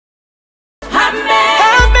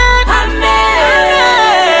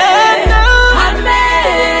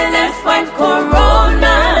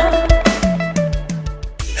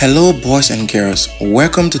Hello, boys and girls.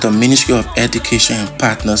 Welcome to the Ministry of Education and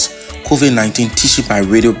Partners COVID-19 Teaching by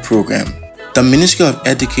Radio program. The Ministry of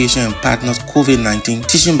Education and Partners COVID-19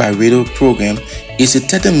 Teaching by Radio program is a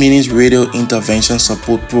 30-minute radio intervention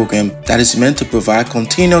support program that is meant to provide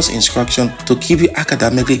continuous instruction to keep you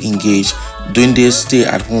academically engaged during this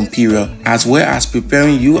stay-at-home period, as well as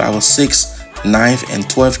preparing you, our 6th, 9th, and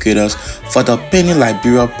 12th graders for the pending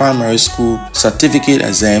Liberia Primary School Certificate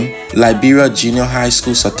Exam, Liberia Junior High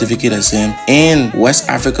School Certificate Exam, and West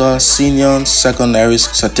Africa Senior Secondary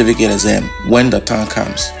Certificate Exam when the time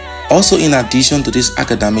comes. Also, in addition to this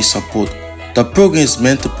academic support, the program is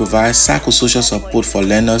meant to provide psychosocial support for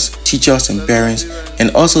learners, teachers, and parents,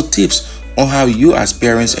 and also tips on how you as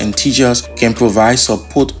parents and teachers can provide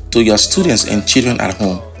support to your students and children at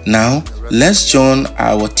home. Now, let's join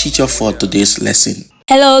our teacher for today's lesson.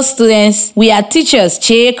 Hello, students. We are teachers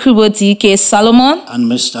J. Krubo T.K. Solomon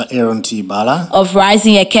and Mr. Aaron T. Bala of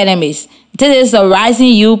Rising Academies. This is the Rising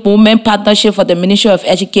Youth Movement Partnership for the Ministry of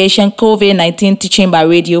Education COVID-19 Teaching by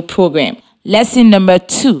Radio program. Lesson number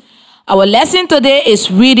 2. Our lesson today is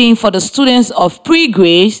reading for the students of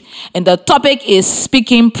pre-grade, and the topic is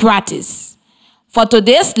speaking practice. For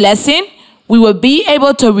today's lesson, we will be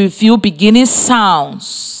able to review beginning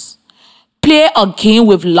sounds, play a game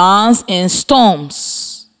with lines and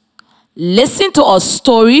storms, listen to a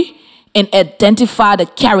story, and identify the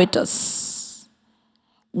characters.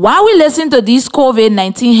 While we listen to these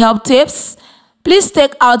COVID-19 help tips, please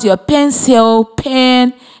take out your pencil,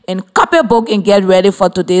 pen, and copybook and get ready for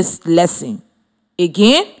today's lesson.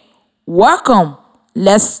 Again, welcome.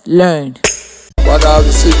 Let's learn. What are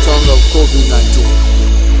the symptoms of COVID-19?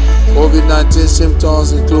 COVID-19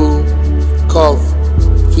 symptoms include cough,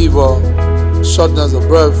 fever, shortness of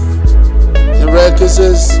breath. In rare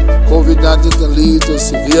cases, COVID-19 can lead to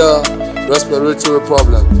severe respiratory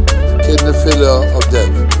problem, kidney failure, or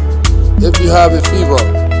death. If you have a fever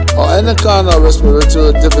or any kind of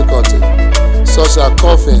respiratory difficulty, such as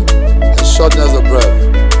coughing and shortness of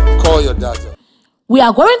breath, call your doctor. We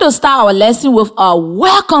are going to start our lesson with a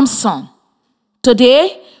welcome song.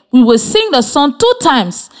 Today, we will sing the song 2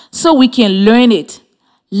 times so we can learn it.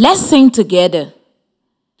 Let's sing together.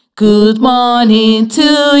 Good morning to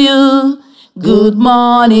you. Good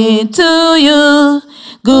morning to you.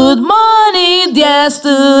 Good morning, dear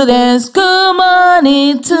students. Good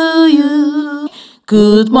morning to you.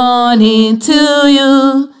 Good morning to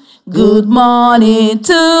you. Good morning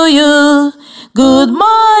to you. Good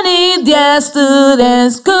morning, dear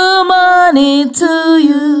students. Good morning to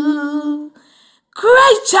you.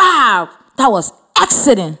 Great job! That was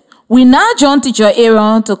excellent. We now join Teacher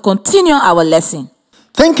Aaron to continue our lesson.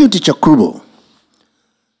 Thank you, Teacher Krubo.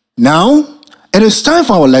 Now, it is time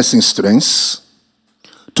for our lesson, students.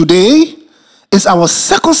 Today is our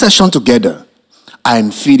second session together. I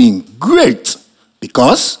am feeling great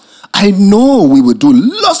because I know we will do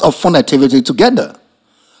lots of fun activity together.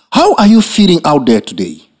 How are you feeling out there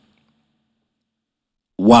today?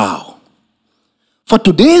 Wow. For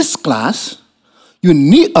today's class, you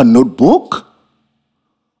need a notebook,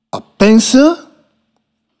 a pencil,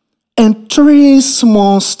 and 3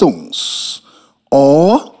 small stones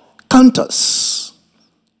or counters.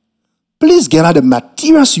 Please gather the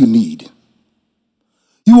materials you need.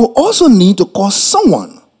 You will also need to call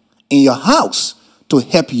someone in your house to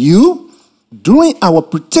help you during our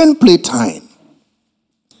pretend play time.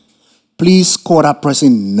 Please call that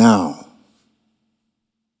person now.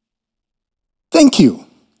 Thank you.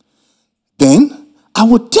 Then I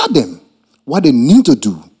will tell them what they need to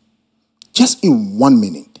do just in 1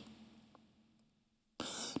 minute.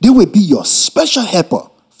 They will be your special helper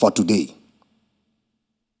for today.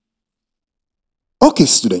 Okay,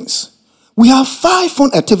 students, we have 5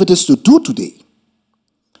 fun activities to do today.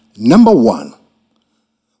 Number 1,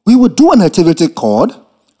 we will do an activity called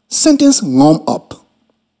Sentence Warm Up.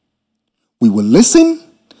 We will listen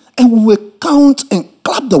and we will count and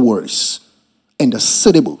clap the words and the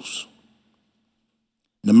syllables.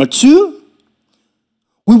 Number 2,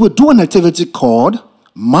 we will do an activity called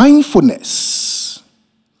Mindfulness.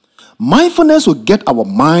 Mindfulness will get our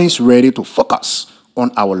minds ready to focus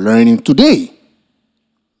on our learning today.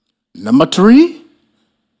 Number 3,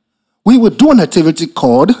 we will do an activity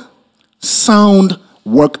called Sound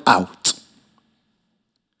Workout.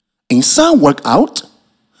 In Sound Workout,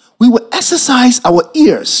 we will exercise our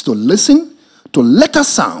ears to listen to letter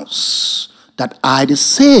sounds that are the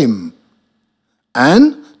same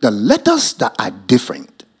and the letters that are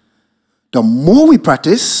different. The more we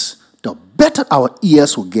practice, the better our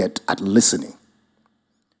ears will get at listening.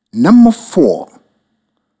 Number 4,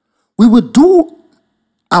 we will do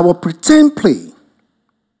our pretend play.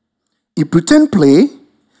 In pretend play,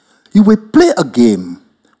 You will play a game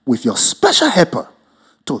with your special helper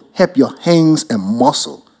to help your hands and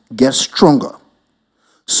muscle get stronger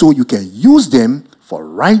so you can use them for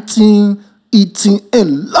writing, eating, and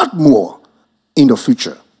a lot more in the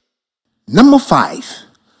future. Number 5,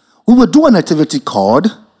 we will do an activity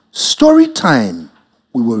called Story Time.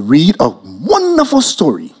 We will read a wonderful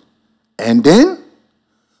story and then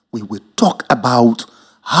we will talk about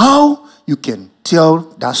how you can tell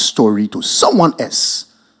that story to someone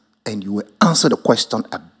else and you will answer the question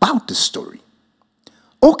about the story.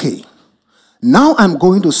 Okay, now I'm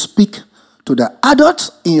going to speak to the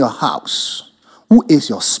adult in your house who is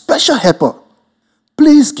your special helper.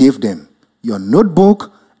 Please give them your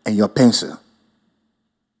notebook and your pencil.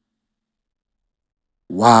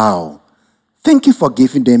 Wow, thank you for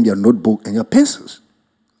giving them your notebook and your pencils.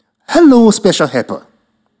 Hello, special helper.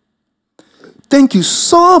 Thank you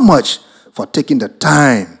so much for taking the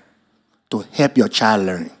time to help your child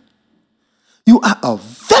learning. You are a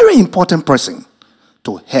very important person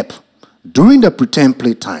to help during the pretend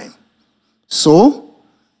playtime, so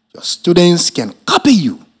your students can copy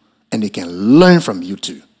you and they can learn from you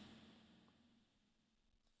too.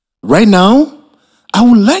 Right now, I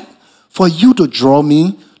would like for you to draw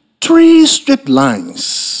me 3 straight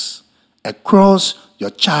lines across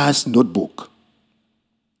your child's notebook.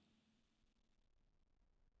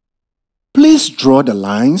 Please draw the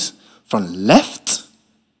lines from left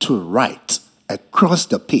to right across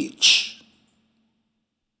the page.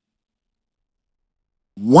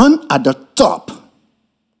 One at the top.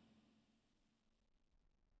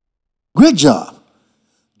 Great job.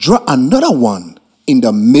 Draw another one in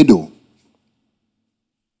the middle.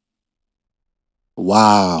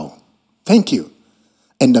 Wow. Thank you.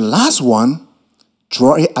 And the last one,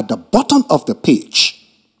 draw it at the bottom of the page.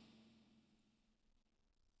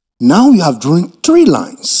 Now you have drawn 3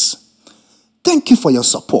 lines. Thank you for your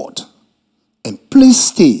support. And please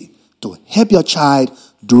stay to help your child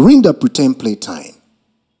during the pretend playtime.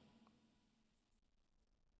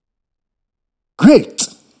 Great.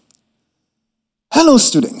 Hello,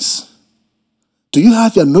 students. Do you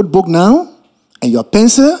have your notebook now? And your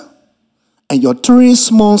pencil? And your 3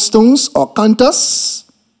 small stones or counters?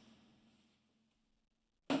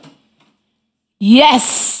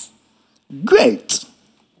 Yes. Great.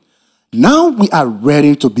 Now we are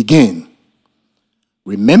ready to begin.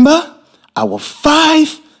 Remember, our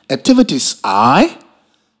 5 activities are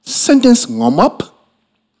sentence warm-up,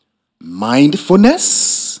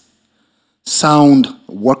 mindfulness, sound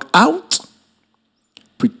workout,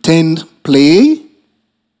 pretend play,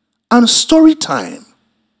 and story time.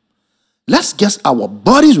 Let's get our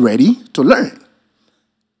bodies ready to learn.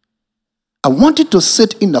 I want you to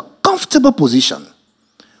sit in a comfortable position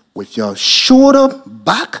with your shoulder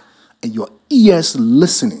back and your ears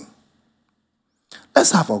listening.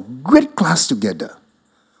 Let's have a great class together.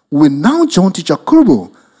 We will now join Teacher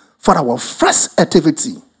Kurubo for our first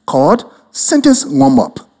activity called Sentence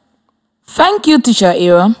Warm-Up. Thank you, Teacher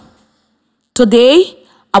Aaron. Today,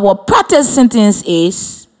 our practice sentence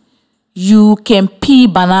is, you can peel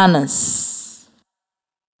bananas.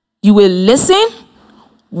 You will listen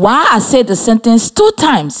while I say the sentence 2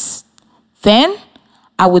 times. Then,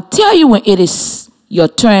 I will tell you when it is your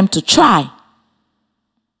turn to try.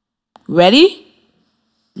 Ready?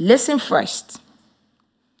 Listen first.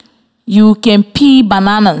 You can peel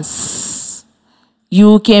bananas.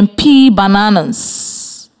 You can peel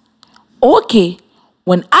bananas. Okay,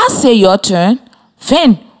 when I say your turn,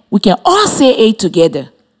 then we can all say it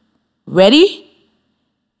together. Ready?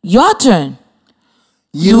 Your turn.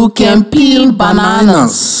 You can peel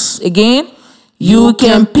bananas. Again. You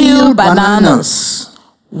can peel bananas.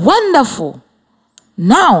 Wonderful.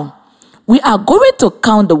 Now, we are going to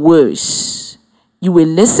count the words. You will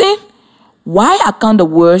listen while I count the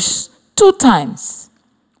words 2 times.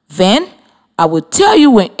 Then, I will tell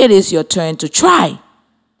you when it is your turn to try.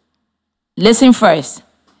 Listen first.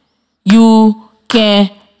 You can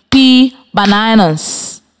peel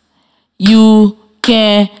bananas. You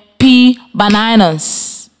can peel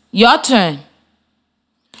bananas. Your turn.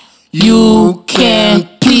 You can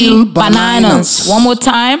peel bananas. One more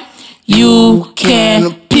time. You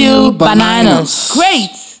can peel bananas.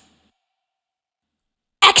 Great.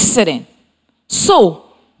 Excellent.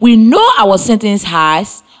 So, we know our sentence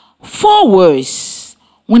has 4 words.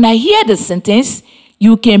 When I hear the sentence,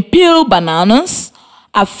 you can peel bananas,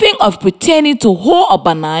 I think of pretending to hold a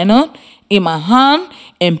banana in my hand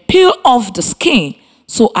and peel off the skin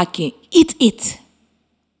so I can eat it.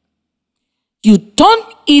 You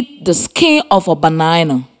don't eat the skin of a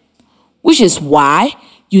banana, which is why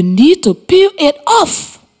you need to peel it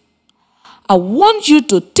off. I want you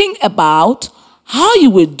to think about how you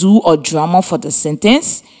will do a drama for the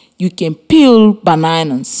sentence, you can peel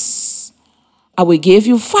bananas. I will give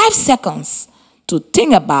you 5 seconds to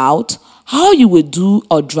think about how you will do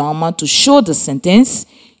a drama to show the sentence,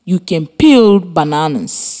 you can peel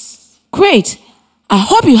bananas. Great. I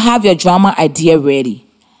hope you have your drama idea ready.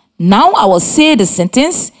 Now I will say the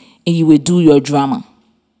sentence and you will do your drama.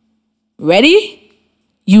 Ready?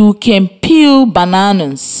 You can peel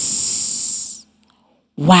bananas.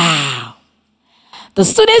 Wow. The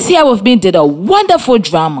students here with me did a wonderful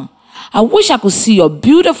drama. I wish I could see your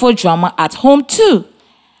beautiful drama at home too.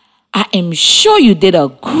 I am sure you did a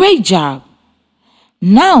great job.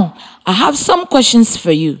 Now, I have some questions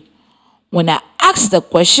for you. When I ask the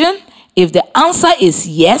question, if the answer is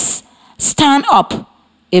yes, stand up.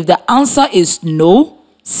 If the answer is no,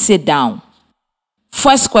 sit down.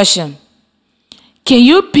 First question. Can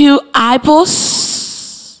you peel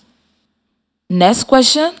apples? Next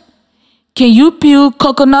question. Can you peel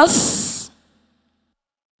coconuts?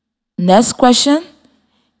 Next question.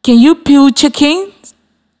 Can you peel chicken?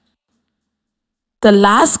 The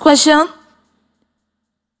last question.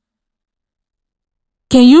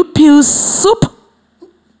 Can you peel soup?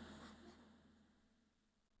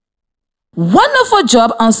 Wonderful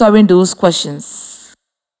job answering those questions.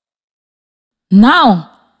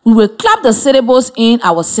 Now, we will clap the syllables in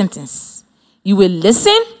our sentence. You will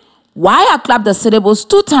listen while I clap the syllables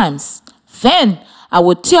 2 times. Then, I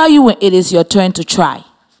will tell you when it is your turn to try.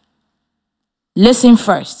 Listen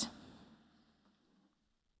first.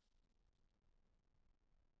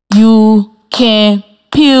 You can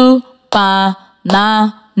peel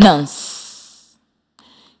bananas.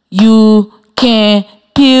 You can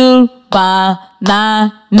peel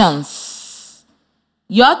bananas.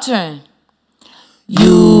 Your turn.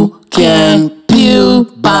 You can peel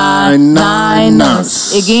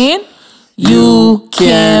bananas. Again. You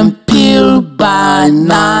can peel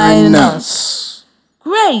bananas.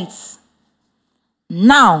 Great.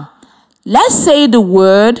 Now, let's say the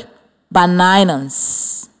word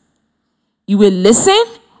bananas. You will listen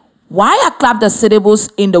while I clap the syllables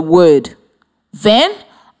in the word. Then,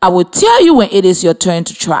 I will tell you when it is your turn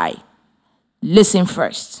to try. Listen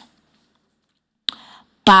first.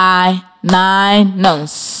 Bananas.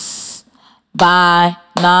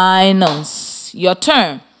 Bananas. Your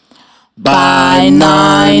turn.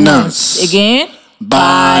 Bananas. Again.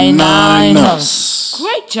 Bananas.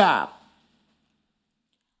 Great job.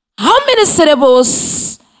 How many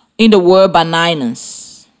syllables in the word bananas?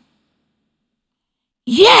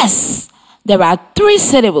 Yes, there are 3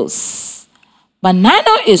 syllables.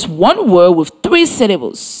 Banana is one word with 3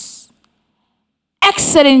 syllables.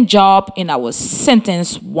 Excellent job in our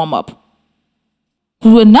sentence warm-up.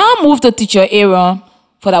 We will now move to Teacher Aaron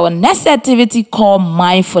for our next activity called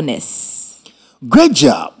mindfulness. Great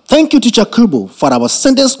job. Thank you, Teacher Kubo, for our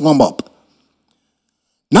sentence warm-up.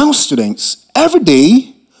 Now, students, every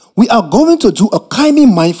day we are going to do a kindly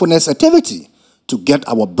mindfulness activity to get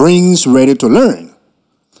our brains ready to learn.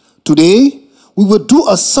 Today, we will do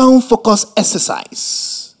a sound focus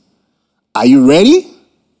exercise. Are you ready?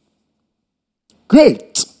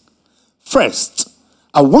 Great. First,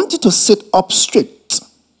 I want you to sit up straight.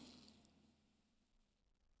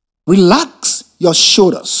 Relax your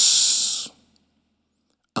shoulders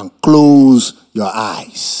and close your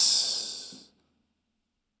eyes.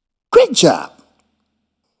 Great job.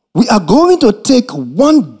 We are going to take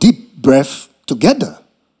one deep breath together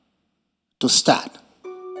to start.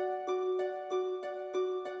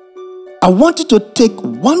 I want you to take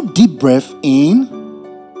one deep breath in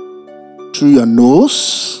through your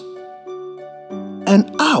nose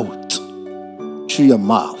and out through your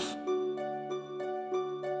mouth.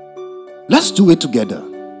 Let's do it together.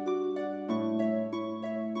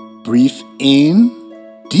 Breathe in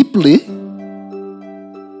deeply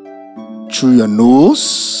through your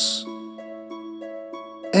nose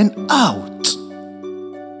and out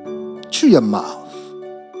through your mouth.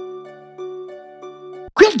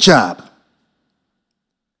 Great job.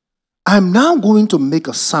 I'm now going to make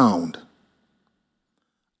a sound.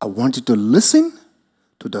 I want you to listen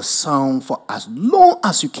to the sound for as long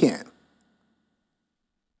as you can.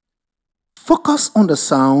 Focus on the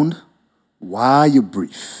sound while you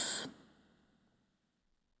breathe.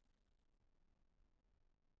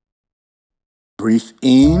 Breathe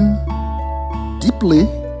in deeply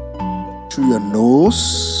through your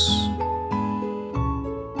nose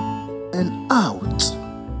and out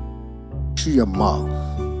through your mouth.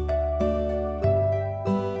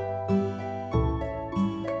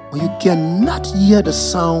 When you cannot hear the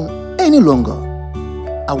sound any longer,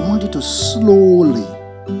 I want you to slowly,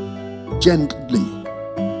 gently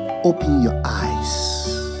open your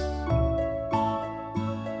eyes.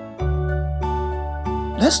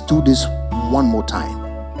 Let's do this one more time.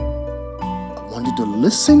 I want you to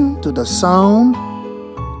listen to the sound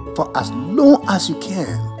for as long as you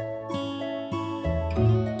can.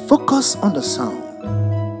 Focus on the sound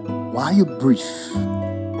while you breathe.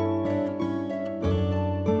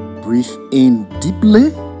 Breathe in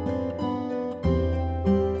deeply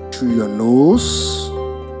through your nose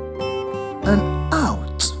and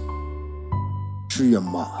out through your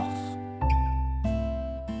mouth.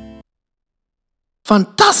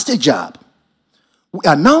 Fantastic job. We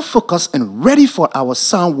are now focused and ready for our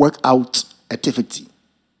sound workout activity.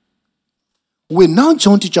 We now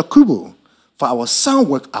join Teacher Kubo for our sound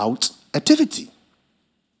workout activity.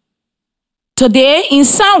 Today in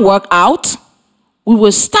sound workout, we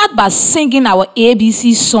will start by singing our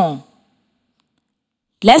ABC song.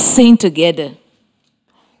 Let's sing together.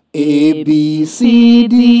 A, B, C,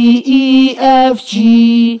 D, E, F,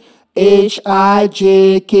 G, H, I,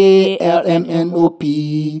 J, K, L, M, N, O,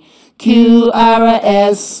 P, Q, R,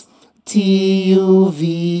 S, T, U,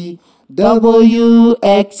 V, W,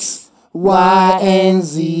 X, Y, and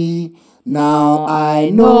Z. Now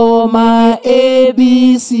I know my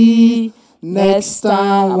ABC. Next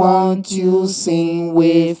time I want you sing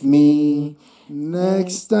with me.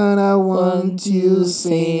 Next time I want you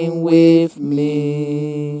sing with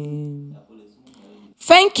me.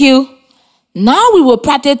 Thank you. Now we will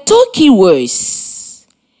practice 2 keywords.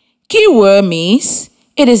 Keyword means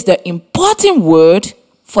it is the important word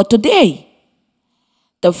for today.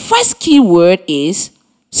 The first keyword is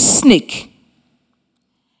snake.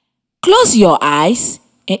 Close your eyes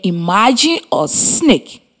and imagine a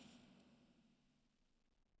snake.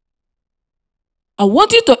 I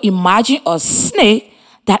want you to imagine a snake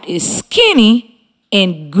that is skinny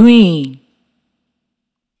and green.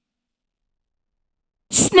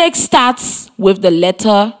 Snake starts with the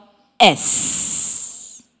letter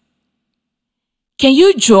S. Can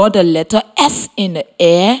you draw the letter S in the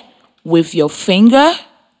air with your finger?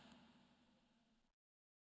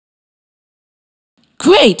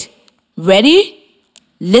 Great. Ready?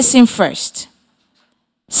 Listen first.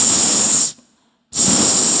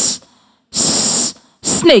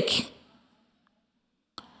 Snake.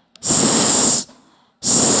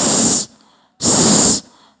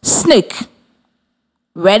 Snake.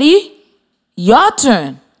 Ready? Your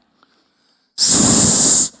turn.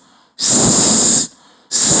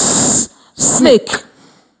 Snake.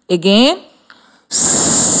 Again.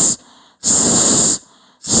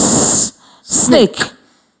 Snake.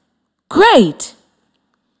 Great.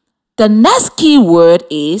 The next keyword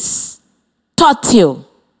is turtle.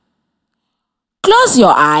 Close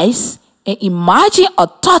your eyes and imagine a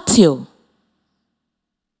turtle.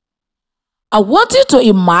 I want you to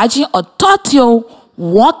imagine a turtle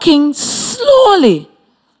walking slowly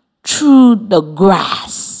through the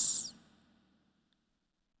grass.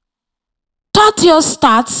 Turtle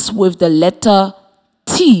starts with the letter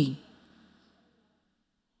T.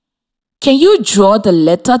 Can you draw the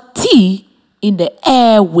letter T in the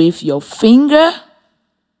air with your finger?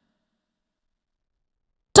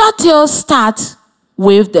 Turtle starts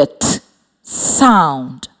with the T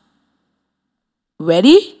sound.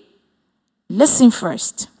 Ready? Listen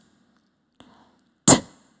first. T,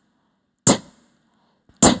 T,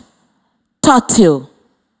 T, turtle.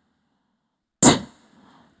 T,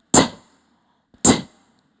 T, T,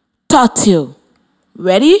 turtle.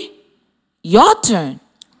 Ready? Your turn.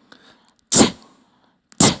 T,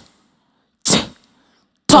 T, T,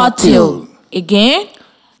 turtle. Again.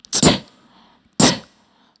 T, T,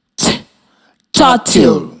 T,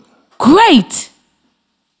 turtle. Great.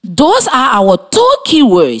 Those are our 2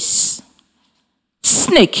 keywords.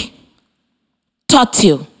 Snake,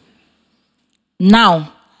 turtle.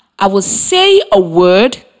 Now, I will say a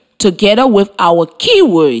word together with our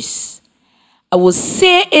keywords. I will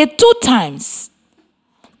say it 2 times.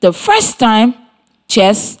 The first time,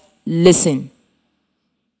 just listen.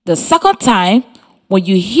 The second time, when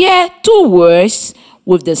you hear 2 words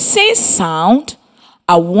with the same sound,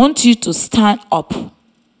 I want you to stand up.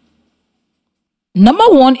 Number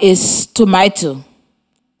 1 is tomato.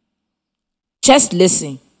 Just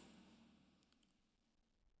listen.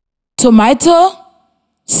 Tomato,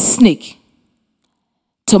 snake.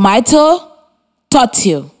 Tomato,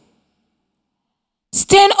 turtle.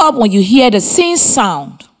 Stand up when you hear the same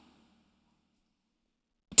sound.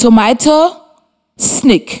 Tomato,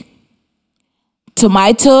 snake.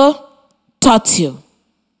 Tomato, turtle.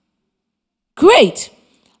 Great.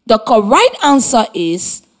 The correct answer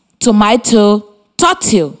is tomato,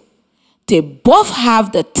 turtle. They both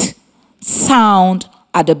have the T sound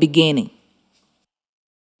at the beginning.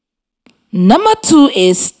 Number 2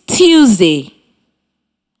 is Tuesday.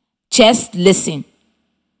 Just listen.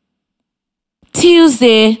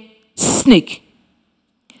 Tuesday, snake.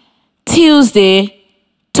 Tuesday,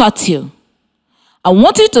 turtle. I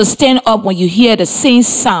want you to stand up when you hear the same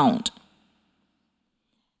sound.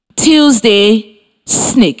 Tuesday,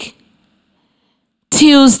 snake.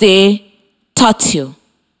 Tuesday, turtle.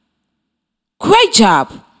 Great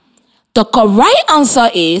job. The correct answer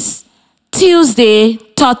is Tuesday,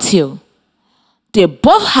 turtle. They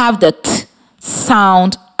both have the t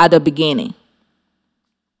sound at the beginning.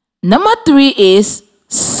 Number 3 is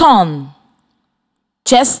sun.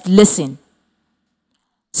 Just listen.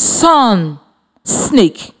 Sun,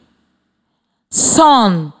 snake.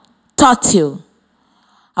 Sun, turtle.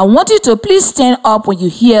 I want you to please stand up when you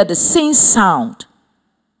hear the same sound.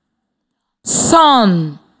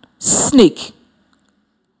 Sun, snake.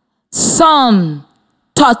 Sun,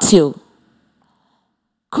 turtle.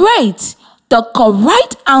 Great. The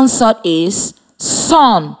correct answer is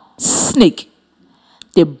sun, snake.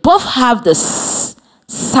 They both have the s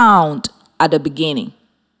sound at the beginning.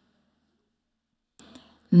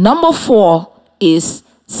 Number 4 is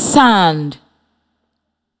sand.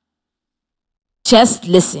 Just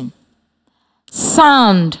listen.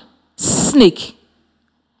 Sand, snake.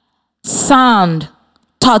 Sand,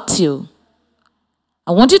 turtle.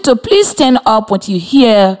 I want you to please stand up when you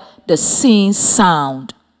hear the same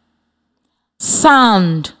sound.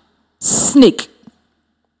 Sand, snake.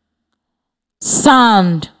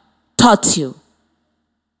 Sand, turtle.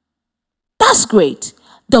 That's great.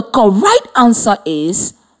 The correct answer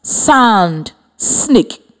is sand,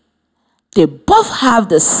 snake. They both have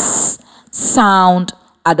the s sound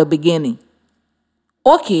at the beginning.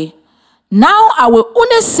 Okay, now I will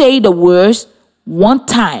only say the words one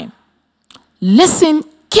time. Listen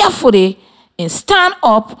carefully and stand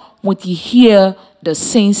up when you hear the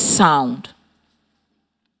same sound.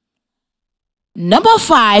 Number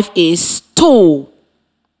 5 is toe.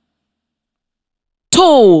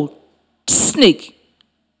 Toe, snake.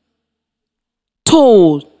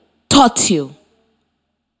 Toe, turtle.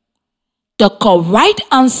 The correct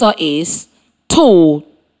answer is toe,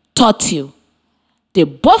 turtle. They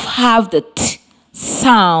both have the t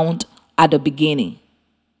sound at the beginning.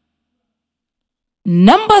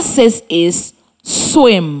 Number 6 is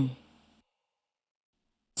swim.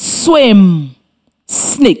 Swim,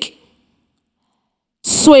 snake.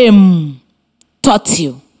 Swim,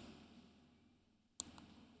 turtle.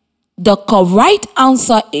 The correct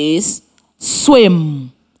answer is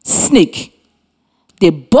swim, snake. They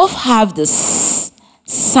both have the s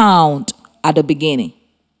sound at the beginning.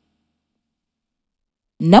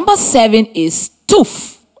 Number 7 is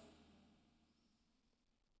tooth.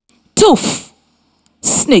 Tooth,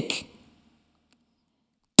 snake.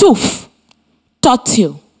 Tooth,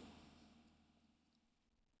 turtle.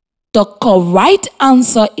 The correct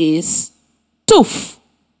answer is tooth,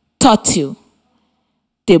 turtle.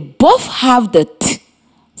 They both have the t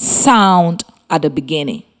sound at the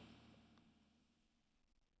beginning.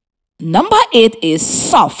 Number 8 is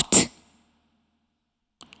soft.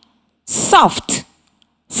 Soft,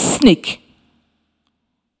 snake.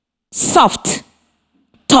 Soft,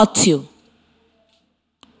 turtle.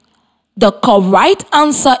 The correct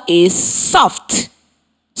answer is soft,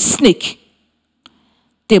 snake.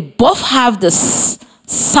 They both have the s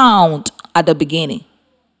sound at the beginning.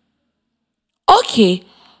 Okay,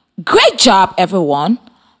 great job, everyone.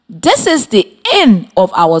 This is the end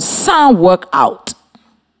of our sound workout.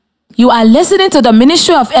 You are listening to the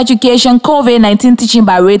Ministry of Education COVID-19 Teaching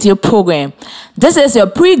by Radio program. This is your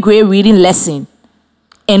pre-grade reading lesson,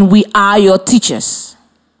 and we are your teachers.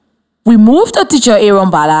 We moved to Teacher Aaron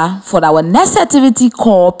Bala for our next activity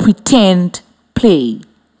called Pretend Play.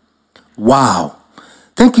 Wow.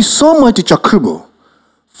 Thank you so much, Teacher Kubo,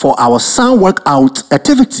 for our sound workout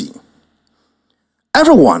activity.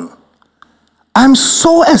 Everyone, I'm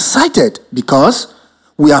so excited because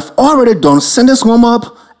we have already done sentence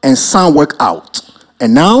warm-up and sound workout.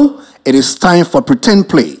 And now it is time for Pretend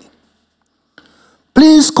Play.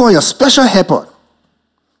 Please call your special helper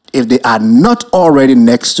if they are not already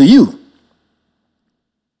next to you.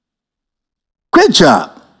 Great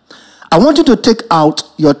job. I want you to take out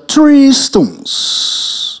your 3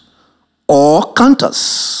 stones or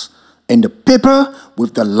counters and the paper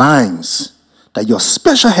with the lines that your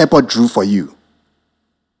special helper drew for you.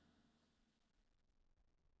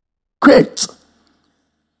 Great.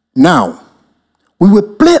 Now, we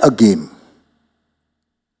will play a game.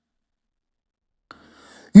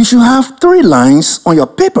 You should have 3 lines on your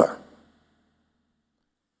paper.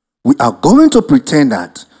 We are going to pretend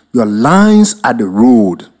that your lines are the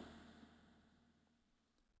road,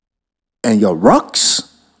 and your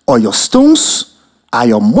rocks or your stones are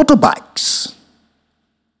your motorbikes.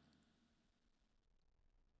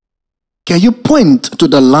 Can you point to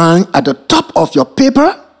the line at the top of your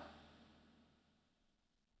paper?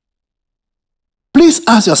 Please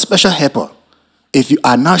ask your special helper if you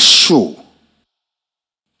are not sure.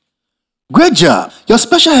 Great job. Your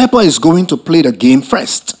special helper is going to play the game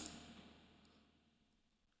first.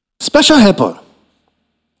 Special helper,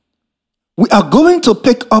 we are going to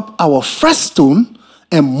pick up our first stone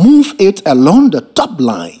and move it along the top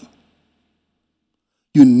line.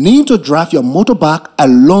 You need to drive your motorbike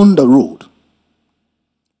along the road.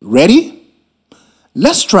 Ready?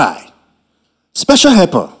 Let's try. Special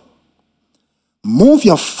helper, move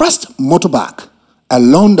your first motorbike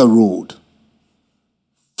along the road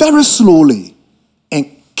very slowly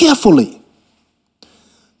and carefully.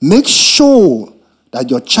 Make sure that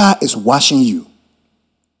your child is watching you.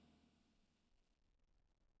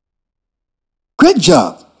 Great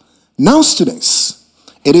job. Now, students,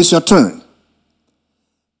 it is your turn.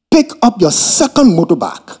 Pick up your second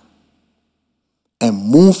motorbike and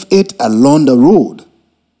move it along the road.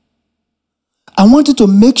 I want you to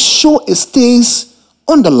make sure it stays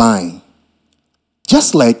on the line,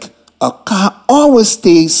 just like a car always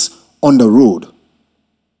stays on the road.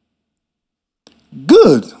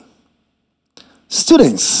 Good.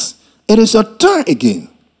 Students, it is your turn again.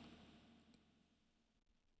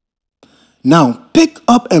 Now pick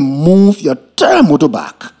up and move your third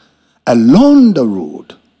motorbike along the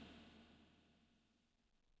road.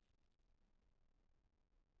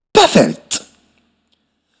 Perfect.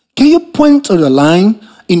 Can you point to the line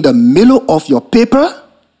in the middle of your paper?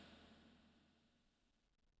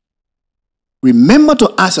 Remember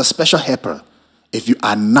to ask your special helper if you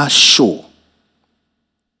are not sure.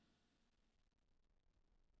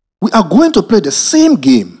 We are going to play the same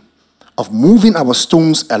game of moving our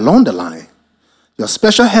stones along the line. Your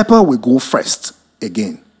special helper will go first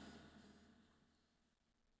again.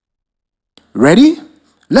 Ready?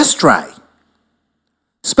 Let's try.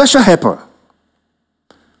 Special helper,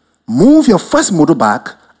 move your first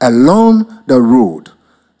motorbike along the road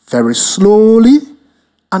very slowly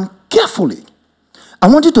and carefully. I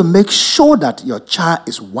want you to make sure that your child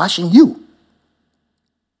is watching you.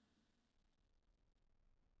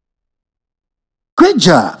 Great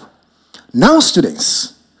job. Now,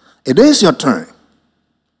 students, it is your turn.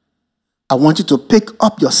 I want you to pick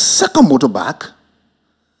up your second motorbike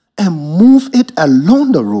and move it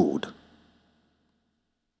along the road.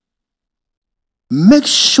 Make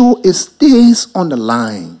sure it stays on the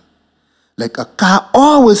line, like a car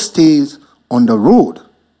always stays on the road.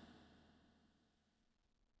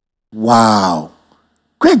 Wow,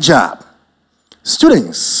 great job.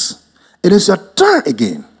 Students, it is your turn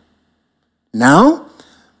again. Now,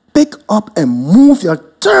 pick up and move your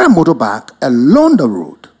third motorbike along the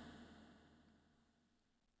road.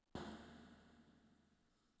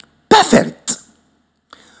 Perfect.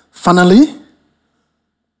 Finally,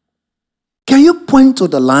 can you point to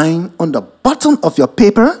the line on the bottom of your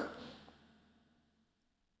paper?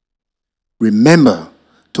 Remember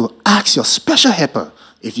to ask your special helper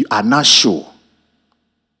if you are not sure.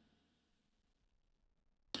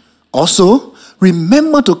 Also,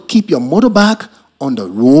 remember to keep your motorbike on the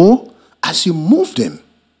road as you move them.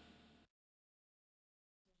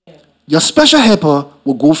 Your special helper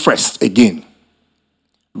will go first again.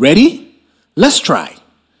 Ready? Let's try.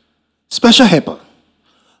 Special helper,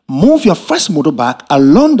 move your first motorbike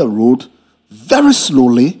along the road very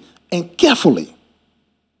slowly and carefully.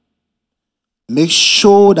 Make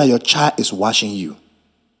sure that your child is watching you.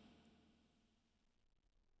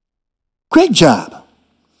 Great job.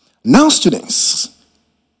 Now, students,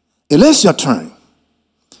 it is your turn.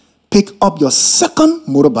 Pick up your second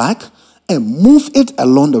motorbike and move it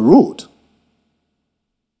along the road.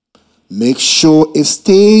 Make sure it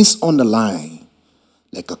stays on the line,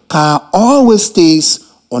 like a car always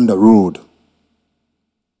stays on the road.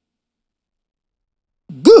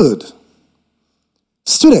 Good.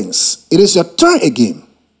 Students, it is your turn again.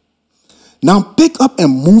 Now pick up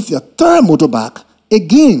and move your third motorbike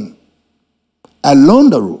again along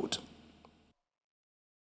the road.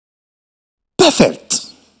 Perfect.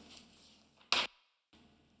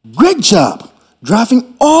 Great job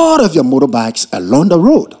driving all of your motorbikes along the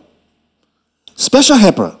road. Special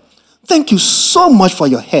helper, thank you so much for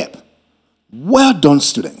your help. Well done,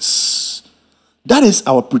 students. That is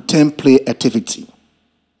our pretend play activity.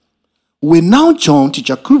 We now join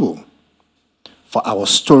Teacher Kubo for our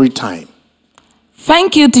story time.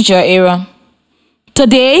 Thank you, Teacher Aaron.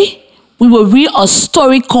 Today, we will read a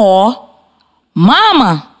story called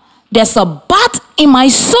Mama, There's a Bat in My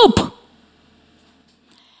Soup.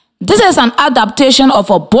 This is an adaptation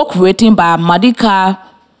of a book written by Madhika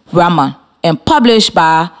Raman and published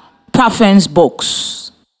by Providence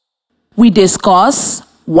Books. we discuss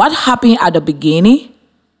what happened at the beginning,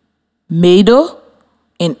 middle,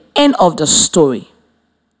 and end of the story.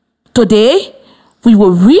 Today, we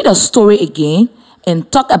will read a story again and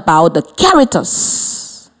talk about the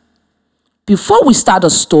characters. Before we start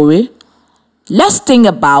the story, let's think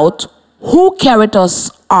about who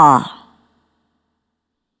characters are.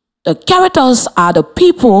 The characters are the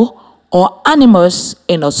people or animals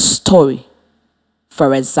in a story.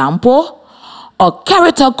 For example, a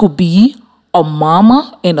character could be a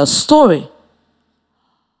mama in a story.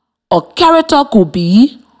 A character could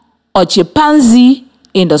be a chimpanzee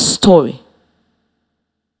in the story.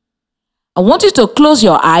 I want you to close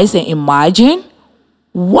your eyes and imagine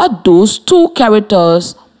what those two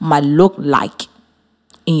characters might look like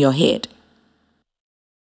in your head.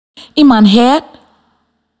 In my head,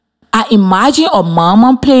 I imagine a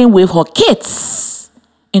mama playing with her kids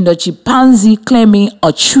and the chimpanzee climbing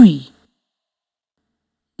a tree.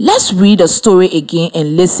 Let's read the story again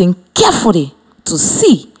and listen carefully to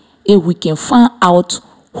see if we can find out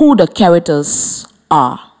who the characters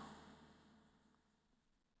are.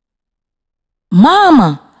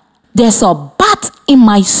 Mama, there's a bat in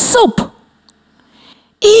my soup.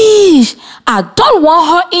 Eesh, I don't want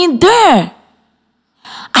her in there.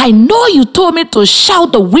 I know you told me to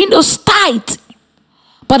shut the windows tight,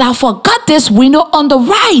 but I forgot this window on the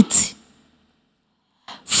right.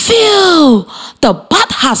 Phew, the bat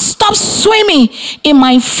has stopped swimming in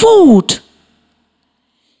my food.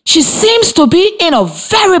 She seems to be in a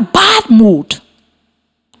very bad mood.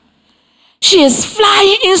 She is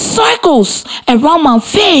flying in circles around my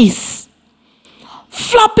face,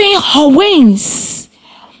 flapping her wings,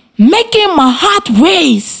 making my heart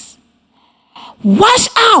race. Watch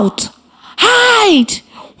out! Hide!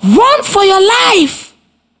 Run for your life!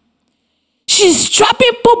 She's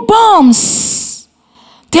dropping poop bombs.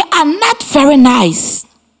 They are not very nice.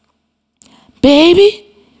 Baby,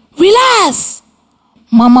 relax,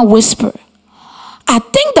 Mama whispered. I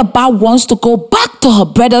think the bat wants to go back to her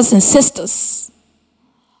brothers and sisters.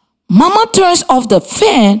 Mama turns off the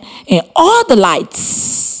fan and all the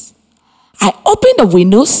lights. I open the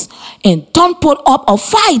windows and don't put up a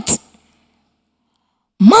fight.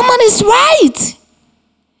 Mama is right.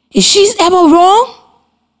 Is she ever wrong?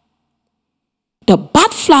 The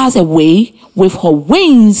bat flies away with her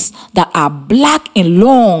wings that are black and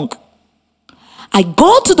long. I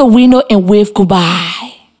go to the window and wave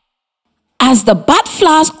goodbye. As the bat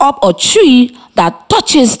flies up a tree that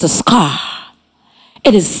touches the sky,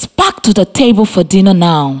 it is back to the table for dinner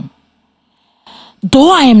now.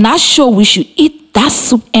 Though I am not sure we should eat that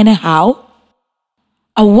soup anyhow,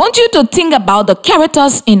 I want you to think about the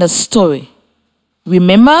characters in the story.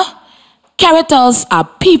 Remember, characters are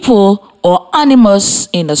people or animals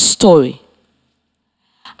in the story.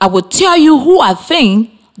 I will tell you who I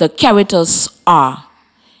think the characters are,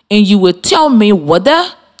 and you will tell me whether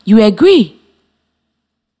you agree.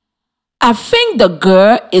 I think the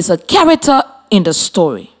girl is a character in the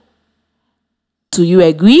story. Do you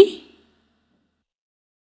agree?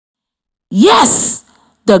 Yes,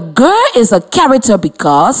 the girl is a character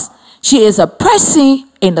because she is a person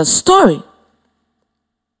in the story.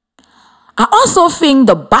 I also think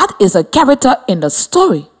the bat is a character in the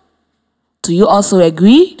story. Do you also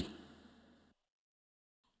agree?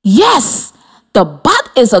 Yes, the bat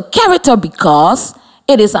is a character because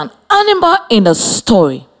it is an animal in the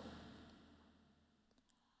story.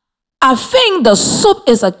 I think the soup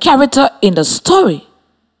is a character in the story.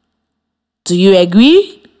 Do you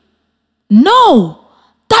agree? No,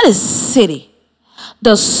 that is silly.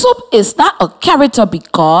 The soup is not a character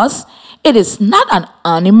because it is not an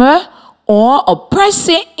animal or a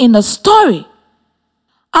person in the story.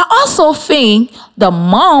 I also think the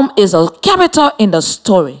mom is a character in the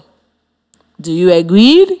story. Do you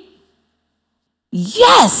agree?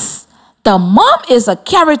 Yes, the mom is a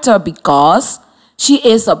character because she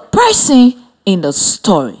is a person in the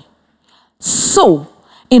story. So,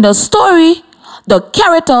 in the story, the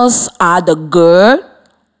characters are the girl,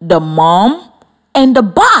 the mom, and the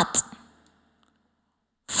bat.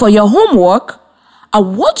 For your homework, I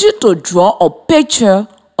want you to draw a picture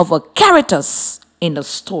of the characters in the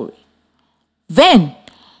story. Then,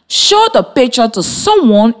 show the picture to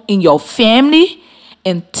someone in your family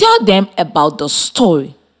and tell them about the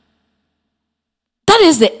story. That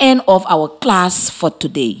is the end of our class for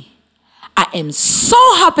today. I am so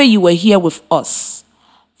happy you were here with us.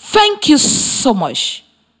 Thank you so much.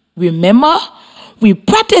 Remember, we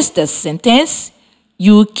practiced the sentence,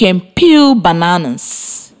 you can peel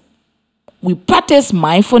bananas. We practiced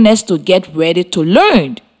mindfulness to get ready to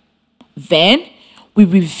learn. Then, we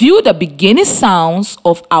review the beginning sounds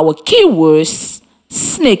of our keywords,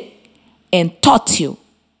 snake and taught you.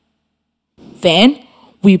 Then,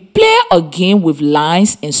 we play a game with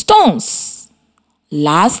lines and stones.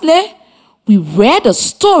 Lastly, we read a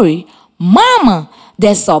story, Mama,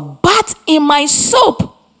 there's a bat in my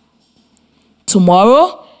soap.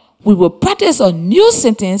 Tomorrow, we will practice a new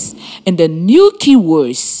sentence and the new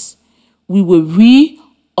keywords. We will read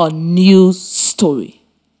a new story.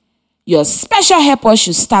 Your special helper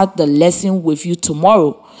should start the lesson with you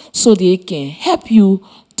tomorrow so they can help you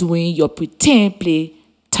during your pretend play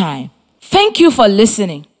time. Thank you for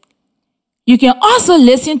listening. You can also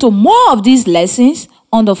listen to more of these lessons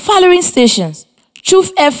on the following stations: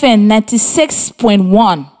 Truth FM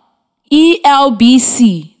 96.1,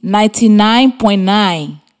 ELBC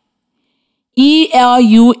 99.9,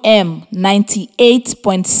 ELUM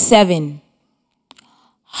 98.7,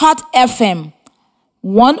 Hot FM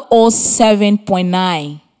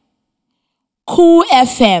 107.9, Cool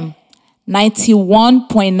FM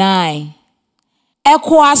 91.9,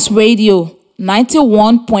 Echoas Radio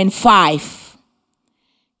 91.5,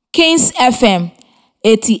 Kings FM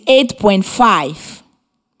 88.5,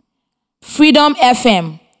 Freedom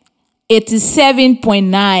FM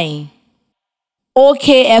 87.9,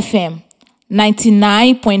 OK FM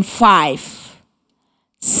 99.5,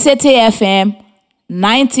 City FM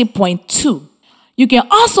 90.2. You can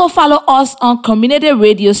also follow us on community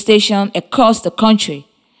radio stations across the country.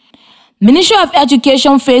 Ministry of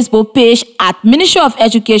Education Facebook page at Ministry of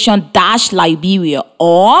Education-Liberia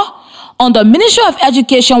or on the Ministry of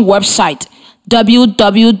Education website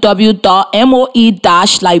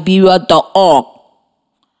www.moe-liberia.org.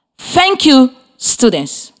 Thank you,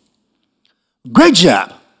 students. Great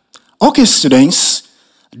job. Okay, students,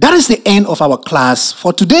 that is the end of our class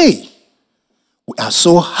for today. We are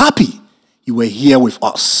so happy you were here with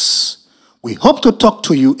us. We hope to talk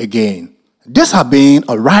to you again. This has been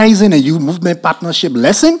a Rising and Youth Movement Partnership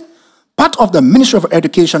lesson, part of the Ministry of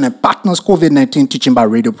Education and Partners COVID-19 Teaching by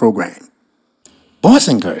Radio program. Boys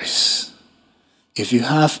and girls, if you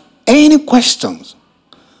have any questions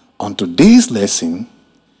on today's lesson,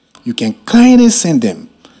 you can kindly send them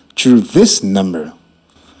through this number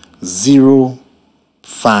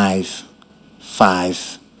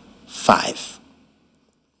 0555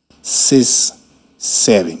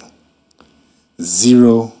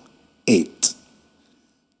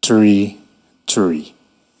 670833.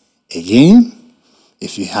 Again,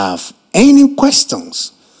 if you have any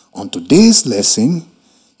questions on today's lesson,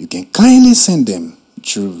 you can kindly send them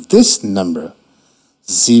through this number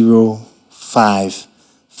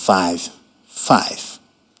 0555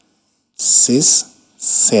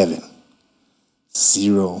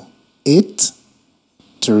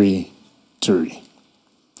 670833.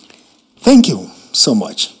 Thank you so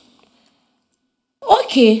much.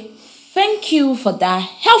 Okay, thank you for that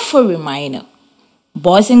helpful reminder.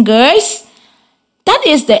 Boys and girls, that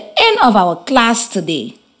is the end of our class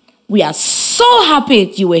today. We are so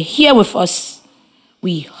happy you were here with us.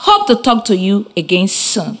 We hope to talk to you again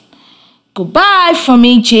soon. Goodbye from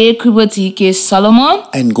me, J. Kubo T.K. Solomon.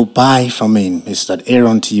 And goodbye from me, Mr.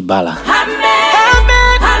 Aaron T. Bala. Amen.